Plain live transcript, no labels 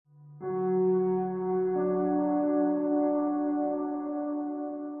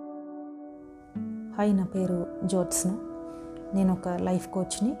Hi, నా పేరు జ్యోత్స్న. నేను ఒక లైఫ్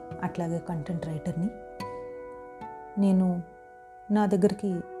కోచ్ని, అట్లాగే కంటెంట్ రైటర్ని. నేను నా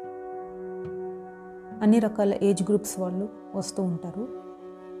దగ్గరికి అన్ని రకాల ఏజ్ గ్రూప్స్ వాళ్ళు వస్తూ ఉంటారు.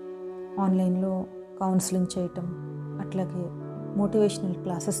 ఆన్లైన్లో కౌన్సిలింగ్ చేయటం, అట్లాగే మోటివేషనల్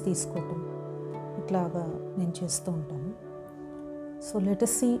క్లాసెస్ తీసుకోవటం, ఇట్లాగా నేను చేస్తూ ఉంటాను. సో లెట్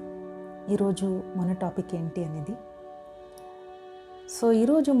us see ఈరోజు మన టాపిక్ ఏంటి అనేది. సో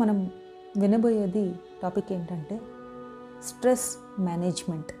ఈరోజు మనం వినబోయేది టాపిక్ ఏంటంటే స్ట్రెస్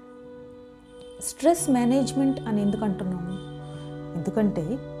మేనేజ్మెంట్. స్ట్రెస్ మేనేజ్మెంట్ అని ఎందుకు అంటున్నాము? ఎందుకంటే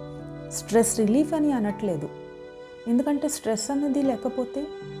స్ట్రెస్ రిలీఫ్ అని అనట్లేదు. ఎందుకంటే స్ట్రెస్ అనేది లేకపోతే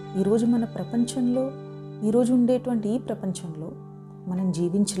ఈరోజు మన ప్రపంచంలో, ఈరోజు ఉండేటువంటి ఈ ప్రపంచంలో మనం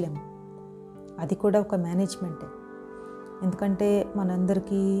జీవించలేము. అది కూడా ఒక మేనేజ్మెంటే. ఎందుకంటే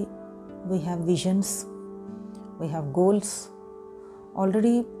మనందరికీ we have visions, we have goals.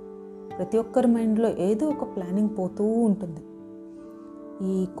 Already ప్రతి ఒక్కరి మైండ్లో ఏదో ఒక ప్లానింగ్ పోతూ ఉంటుంది.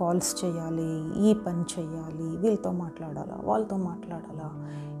 ఈ కాల్స్ చేయాలి, ఈ పని చేయాలి, వీళ్ళతో మాట్లాడాలా, వాళ్ళతో మాట్లాడాలా,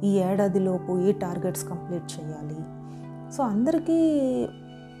 ఈ ఏడాదిలోపు ఈ టార్గెట్స్ కంప్లీట్ చేయాలి. సో అందరికీ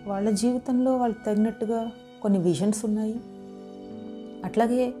వాళ్ళ జీవితంలో వాళ్ళకి తగినట్టుగా కొన్ని విజన్స్ ఉన్నాయి.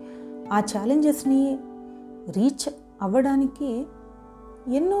 అట్లాగే ఆ ఛాలెంజెస్ని రీచ్ అవ్వడానికి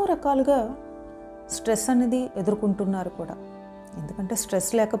ఎన్నో రకాలుగా స్ట్రెస్ అనేది ఎదుర్కొంటున్నారు కూడా. ఎందుకంటే స్ట్రెస్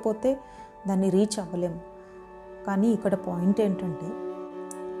లేకపోతే దాన్ని రీచ్ అవ్వలేము. కానీ ఇక్కడ పాయింట్ ఏంటంటే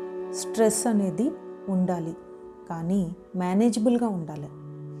స్ట్రెస్ అనేది ఉండాలి, కానీ మేనేజబుల్గా ఉండాలి.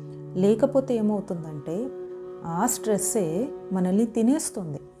 లేకపోతే ఏమవుతుందంటే ఆ స్ట్రెస్సే మనల్ని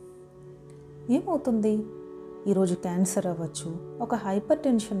తినేస్తుంది. ఏమవుతుంది? ఈరోజు క్యాన్సర్ అవ్వచ్చు, ఒక హైపర్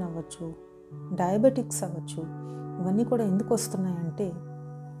టెన్షన్ అవ్వచ్చు, డయాబెటిక్స్ అవ్వచ్చు. ఇవన్నీ కూడా ఎందుకు వస్తున్నాయంటే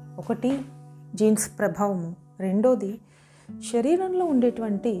ఒకటి జీన్స్ ప్రభావము, రెండోది శరీరంలో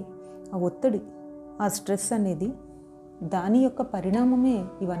ఉండేటువంటి ఆ ఒత్తిడి, ఆ స్ట్రెస్ అనేది దాని యొక్క పరిణామమే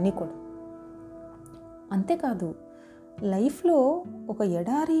ఇవన్నీ కూడా. అంతేకాదు లైఫ్లో ఒక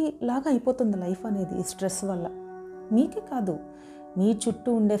ఎడారి లాగా అయిపోతుంది లైఫ్ అనేది ఈ స్ట్రెస్ వల్ల. మీకే కాదు, మీ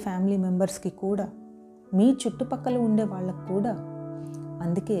చుట్టూ ఉండే ఫ్యామిలీ మెంబర్స్కి కూడా, మీ చుట్టుపక్కల ఉండే వాళ్ళకు కూడా.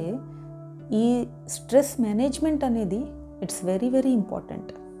 అందుకే ఈ స్ట్రెస్ మేనేజ్మెంట్ అనేది it's very very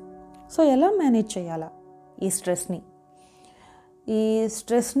important. So ఎలా మేనేజ్ చేయాలా ఈ స్ట్రెస్ని? ఈ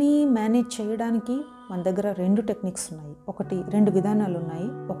స్ట్రెస్ని మేనేజ్ చేయడానికి మన దగ్గర రెండు టెక్నిక్స్ ఉన్నాయి, రెండు విధానాలు ఉన్నాయి.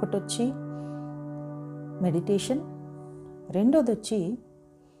 ఒకటి వచ్చి మెడిటేషన్, రెండోది వచ్చి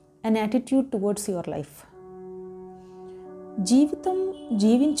an attitude towards your life. జీవితం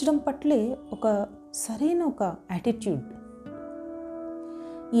జీవించడం పట్లే ఒక సరైన ఒక యాటిట్యూడ్.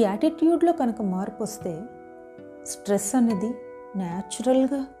 ఈ యాటిట్యూడ్లో కనుక మార్పు వస్తే స్ట్రెస్ అనేది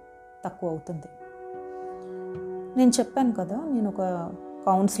న్యాచురల్గా తక్కువ అవుతుంది. నేను చెప్పాను కదా, నేను ఒక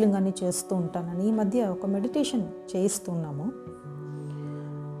కౌన్సిలింగ్ అని చేస్తూ ఉంటానని. ఈ మధ్య ఒక మెడిటేషన్ చేయిస్తున్నాము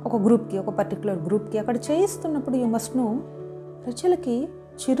ఒక గ్రూప్కి, ఒక పర్టికులర్ గ్రూప్కి. అక్కడ చేయిస్తున్నప్పుడు యూ మస్ట్ నో, ప్రజలకి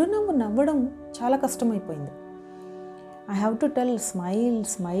చిరునవ్వు నవ్వడం చాలా కష్టమైపోయింది. I have to tell smile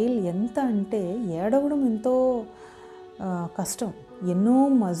smile. ఎంత అంటే ఏడవడం ఎంతో కష్టం. ఎన్నో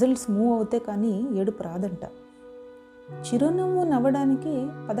మజిల్స్ మూవ్ అవుతే కానీ ఏడుపు రాదంట. చిరునవ్వు నవ్వడానికి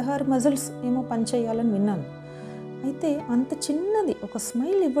 16 మజిల్స్ ఏమో పని చేయాలని విన్నాను. అయితే అంత చిన్నది ఒక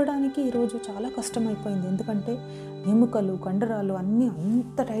స్మైల్ ఇవ్వడానికి ఈరోజు చాలా కష్టమైపోయింది. ఎందుకంటే ఎముకలు, కండరాలు అన్నీ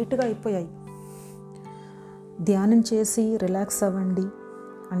అంత టైట్గా అయిపోయాయి. ధ్యానం చేసి రిలాక్స్ అవ్వండి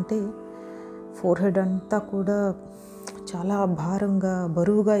అంటే ఫోర్హెడ్ అంతా కూడా చాలా భారంగా,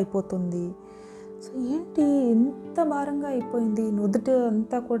 బరువుగా అయిపోతుంది. సో ఏంటి ఎంత భారంగా అయిపోయింది? నుదుటి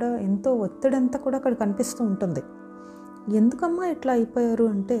అంతా కూడా ఎంతో ఒత్తిడి అంతా కూడా అక్కడ కనిపిస్తూ ఉంటుంది. ఎందుకమ్మా ఇట్లా అయిపోయారు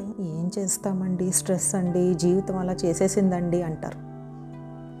అంటే, ఏం చేస్తామండి, స్ట్రెస్ అండి, జీవితం అలా చేసేసిందండి అంటారు.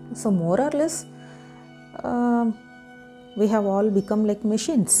 So more or less we have all become like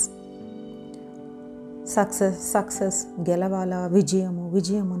machines. Success గెలవాలా,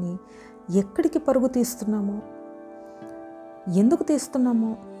 విజయమని ఎక్కడికి పరుగు తీస్తున్నామో, ఎందుకు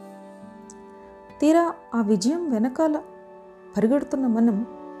తీస్తున్నామో, తీరా ఆ విజయం వెనకాల పరిగెడుతున్న మనం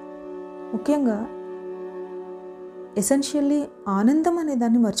ముఖ్యంగా ఎసెన్షియల్లీ ఆనందం అనే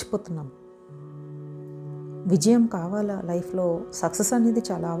దాన్ని మర్చిపోతున్నాం. విజయం కావాలా లైఫ్లో, సక్సెస్ అనేది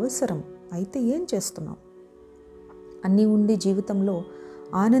చాలా అవసరం. అయితే ఏం చేస్తున్నాం? అన్నీ ఉండి జీవితంలో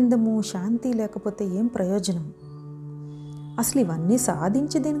ఆనందము, శాంతి లేకపోతే ఏం ప్రయోజనం? అసలు ఇవన్నీ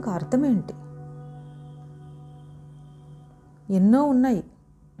సాధించి దీనికి అర్థం ఏంటి? ఎన్నో ఉన్నాయి.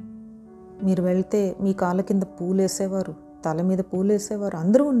 మీరు వెళ్తే మీ కాళ్ళ కింద పూలేసేవారు, తల మీద పూలేసేవారు,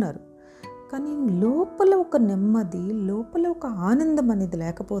 అందరూ ఉన్నారు. కానీ లోపల ఒక నెమ్మది, లోపల ఒక ఆనందం అనేది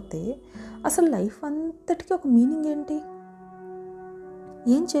లేకపోతే అసలు లైఫ్ అంతటికీ ఒక మీనింగ్ ఏంటి?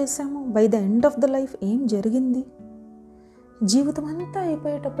 ఏం చేశాము, by the end of the life ఏం జరిగింది, జీవితం అంతా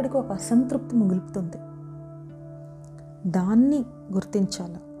అయిపోయేటప్పటికి ఒక అసంతృప్తి మిగులుతుంది. దాన్ని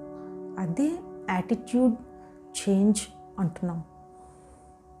గుర్తించాలి. అదే యాటిట్యూడ్ చేంజ్ అంటున్నాం.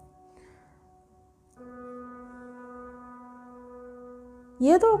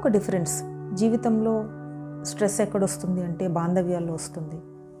 ఏదో ఒక డిఫరెన్స్ జీవితంలో. స్ట్రెస్ ఎక్కడొస్తుంది అంటే బాంధవ్యాల్లో వస్తుంది,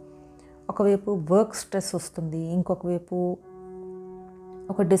 ఒకవైపు వర్క్ స్ట్రెస్ వస్తుంది, ఇంకొక వైపు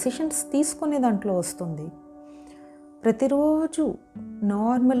ఒక డెసిషన్స్ తీసుకునే దాంట్లో వస్తుంది. ప్రతిరోజు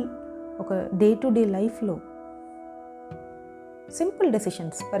నార్మల్ ఒక డే టు డే లైఫ్లో simple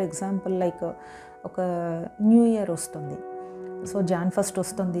decisions, for example like ఒక న్యూ ఇయర్ వస్తుంది, సో Jan 1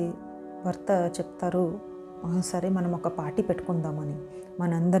 వస్తుంది, భర్త చెప్తారు సరే మనం ఒక పార్టీ పెట్టుకుందామని,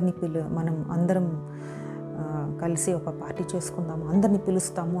 మనం అందరం కలిసి ఒక పార్టీ చేసుకుందాము, అందరినీ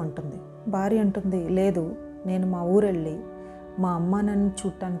పిలుస్తాము అంటుంది. భార్య అంటుంది లేదు, నేను మా ఊరు వెళ్ళి మా అమ్మ నన్ను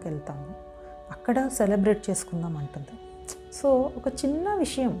చూడటానికి వెళ్తాము, అక్కడ సెలబ్రేట్ చేసుకుందాం అంటుంది. సో ఒక చిన్న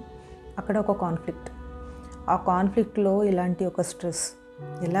విషయం, అక్కడ ఒక కాన్ఫ్లిక్ట్. ఆ కాన్ఫ్లిక్ట్లో ఇలాంటి ఒక స్ట్రెస్.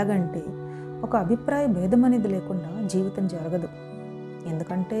 ఎలాగంటే ఒక అభిప్రాయ భేదం అనేది లేకుండా జీవితం జరగదు.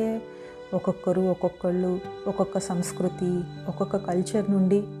 ఎందుకంటే ఒక్కొక్కరు ఒక్కొక్కళ్ళు ఒక్కొక్క సంస్కృతి ఒక్కొక్క కల్చర్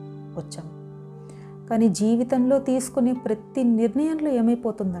నుండి వచ్చాం. కానీ జీవితంలో తీసుకునే ప్రతి నిర్ణయంలో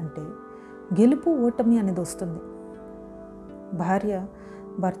ఏమైపోతుందంటే గెలుపు ఓటమి అనేది వస్తుంది. భార్య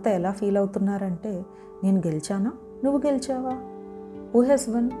భర్త ఎలా ఫీల్ అవుతున్నారంటే నేను గెలిచానా, నువ్వు గెలిచావా, హూ హెస్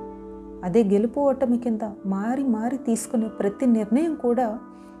వన్. అదే గెలుపు ఓటమి కింద మారి మారి తీసుకునే ప్రతి నిర్ణయం కూడా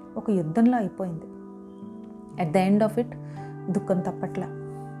ఒక యుద్ధంలా అయిపోయింది. At the end of it దుఃఖం తప్పట్లా.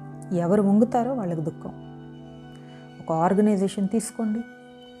 ఎవరు వంగుతారో వాళ్ళకి దుఃఖం. ఒక ఆర్గనైజేషన్ తీసుకోండి,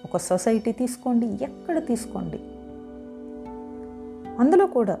 ఒక సొసైటీ తీసుకోండి, ఎక్కడ తీసుకోండి, అందులో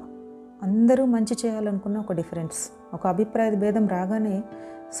కూడా అందరూ మంచి చేయాలనుకున్న ఒక డిఫరెన్స్, ఒక అభిప్రాయ భేదం రాగానే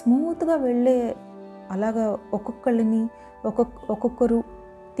స్మూత్గా వెళ్ళే అలాగా ఒక్కొక్కళ్ళని ఒక్కొక్కరు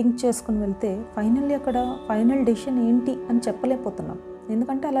థింక్ చేసుకుని వెళ్తే ఫైనల్లీ అక్కడ ఫైనల్ డెసిషన్ ఏంటి అని చెప్పలేకపోతున్నాం.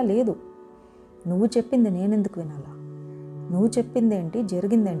 ఎందుకంటే అలా లేదు. నువ్వు చెప్పింది నేను ఎందుకు వినాలా, నువ్వు చెప్పింది ఏంటి,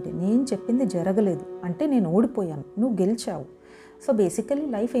 జరిగిందేంటి, నేను చెప్పింది జరగలేదు అంటే నేను ఓడిపోయాను, నువ్వు గెలిచావు. సో బేసికలీ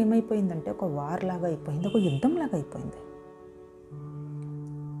లైఫ్ ఏమైపోయిందంటే ఒక వార్ లాగా అయిపోయింది, ఒక యుద్ధం లాగా అయిపోయింది.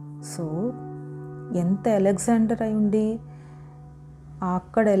 సో ఎంత అలెగ్జాండర్ అయి ఉండి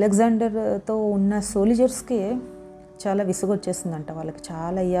అక్కడ అలెగ్జాండర్తో ఉన్న సోల్జర్స్కి చాలా విసుగొచ్చేసిందంట. వాళ్ళకి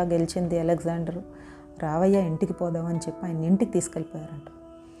చాలా అయ్యా గెలిచింది అలెగ్జాండర్, రావయ్యా ఇంటికి పోదామని చెప్పి ఆయన ఇంటికి తీసుకెళ్ళిపోయారంట.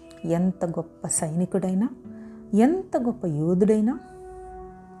 ఎంత గొప్ప సైనికుడైనా ఎంత గొప్ప యోధుడైనా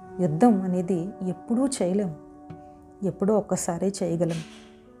యుద్ధం అనేది ఎప్పుడూ చేయలేం, ఎప్పుడో ఒక్కసారే చేయగలం.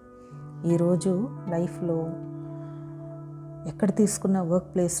 ఈరోజు లైఫ్లో ఎక్కడ తీసుకున్న వర్క్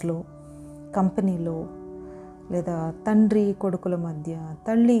ప్లేస్లో, కంపెనీలో, లేదా తండ్రి కొడుకుల మధ్య,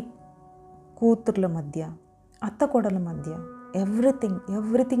 తల్లి కూతుర్ల మధ్య, అత్త కోడల మధ్య,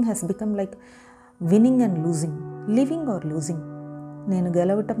 everything has become like winning and losing, living are losing. నేను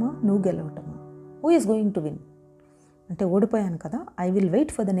గెలవటమా, నువ్వు గెలవటమా, who is going to win అంటే ఓడిపోయాను కదా, I will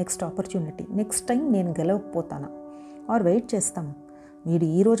wait for the next opportunity, next time నేను గెలవకపోతానా, ఆర్ వెయిట్ చేస్తాం. వీడు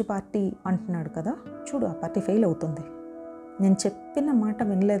ఈరోజు పార్టీ అంటున్నాడు కదా, చూడు ఆ పార్టీ ఫెయిల్ అవుతుంది, నేను చెప్పిన మాట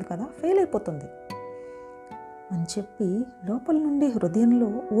వినలేదు కదా, ఫెయిల్ అయిపోతుంది అని చెప్పి లోపల నుండి హృదయంలో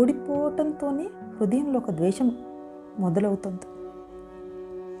ఓడిపోవటంతోనే హృదయంలో ఒక ద్వేషం మొదలవుతుంది.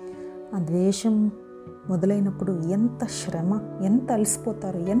 ఆ ద్వేషం మొదలైనప్పుడు ఎంత శ్రమ, ఎంత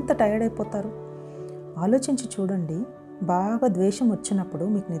అలసిపోతారు, ఎంత టైర్డ్ అయిపోతారు ఆలోచించి చూడండి. బాగా ద్వేషం వచ్చినప్పుడు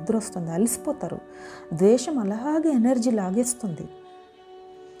మీకు నిద్ర వస్తుంది, అలసిపోతారు. ద్వేషం అలాగే ఎనర్జీ లాగేస్తుంది.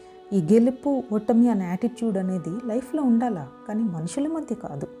 ఈ గెలుపు ఓటమి అనే యాటిట్యూడ్ అనేది లైఫ్లో ఉండాలా, కానీ మనుషుల మధ్య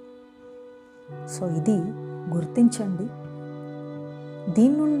కాదు. సో ఇది గుర్తించండి.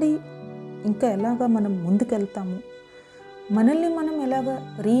 దీని నుండి ఇంకా ఎలాగా మనం ముందుకెళ్తాము, మనల్ని మనం ఎలాగ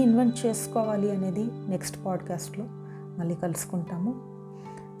రీఇన్వెంట్ చేసుకోవాలి అనేది నెక్స్ట్ పాడ్కాస్ట్లో మళ్ళీ కలుసుకుంటాము.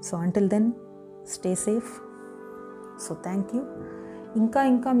 So until then stay safe. So thank you.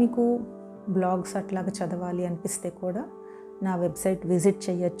 ఇంకా మీకు బ్లాగ్స్ అట్లాగా చదవాలి అనిపిస్తే కూడా నా వెబ్సైట్ విజిట్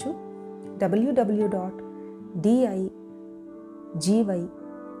చేయొచ్చు.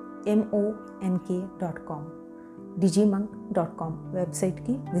 www.digymunk.com digimunk.com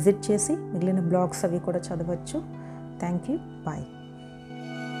వెబ్సైట్కి విజిట్ చేసి మిగిలిన బ్లాగ్స్ అవి కూడా చదవచ్చు. Thank you. బాయ్.